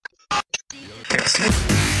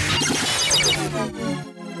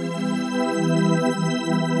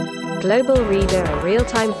Global Reader, a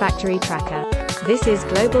real-time factory tracker. This is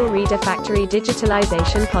Global Reader Factory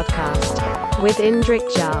Digitalization Podcast with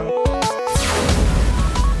Indrik Jal.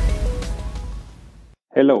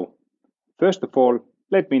 Hello. First of all,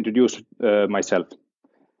 let me introduce myself.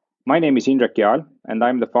 My name is Indrik Jal, and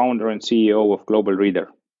I'm the founder and CEO of Global Reader.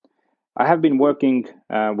 I have been working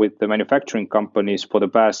with the manufacturing companies for the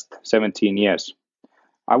past 17 years.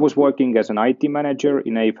 I was working as an IT manager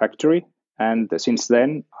in a factory, and since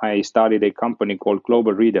then I started a company called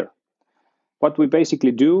Global Reader. What we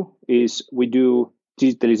basically do is we do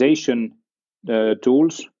digitalization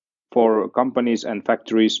tools for companies and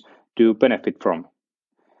factories to benefit from.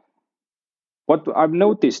 What I've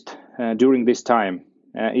noticed during this time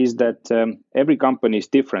is that every company is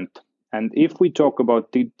different. And if we talk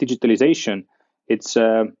about digitalization, it's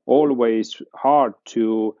always hard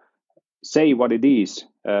to say what it is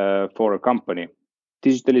for a company.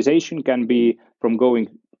 Digitalization can be from going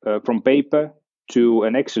from paper to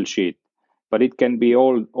an Excel sheet, but it can be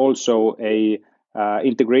also a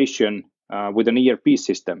integration with an ERP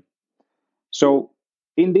system. So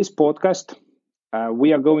in this podcast,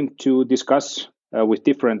 we are going to discuss with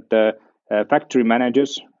different factory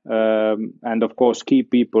managers and of course key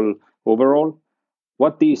people overall,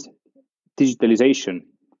 what is digitalization?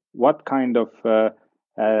 What kind of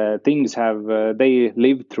things have they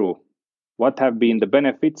lived through? What have been the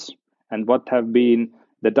benefits and what have been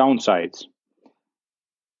the downsides?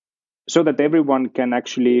 So that everyone can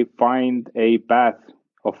actually find a path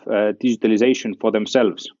of digitalization for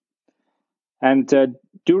themselves. And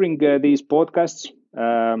during these podcasts,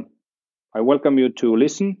 I welcome you to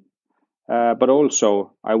listen, but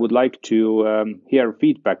also I would like to hear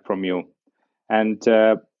feedback from you. And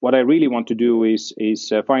what I really want to do is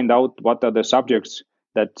find out what are the subjects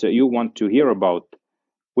that you want to hear about.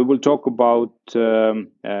 We will talk about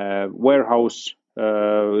warehouse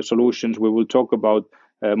solutions. We will talk about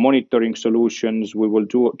monitoring solutions. We will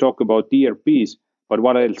talk about ERPs, but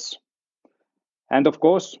what else? And of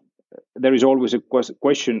course, there is always a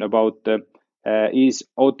question about is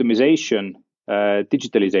automation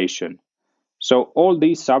digitalization? So all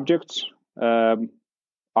these subjects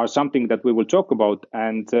are something that we will talk about,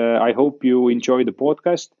 and I hope you enjoy the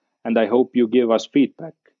podcast, and I hope you give us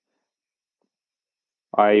feedback.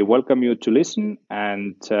 I welcome you to listen,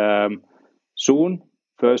 and soon,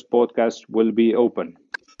 first podcast will be open.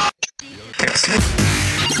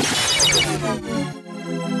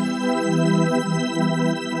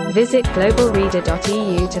 Visit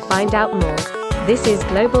globalreader.eu to find out more. This is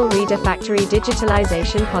Global Reader Factory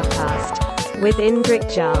Digitalization Podcast with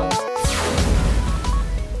Indrik Jal.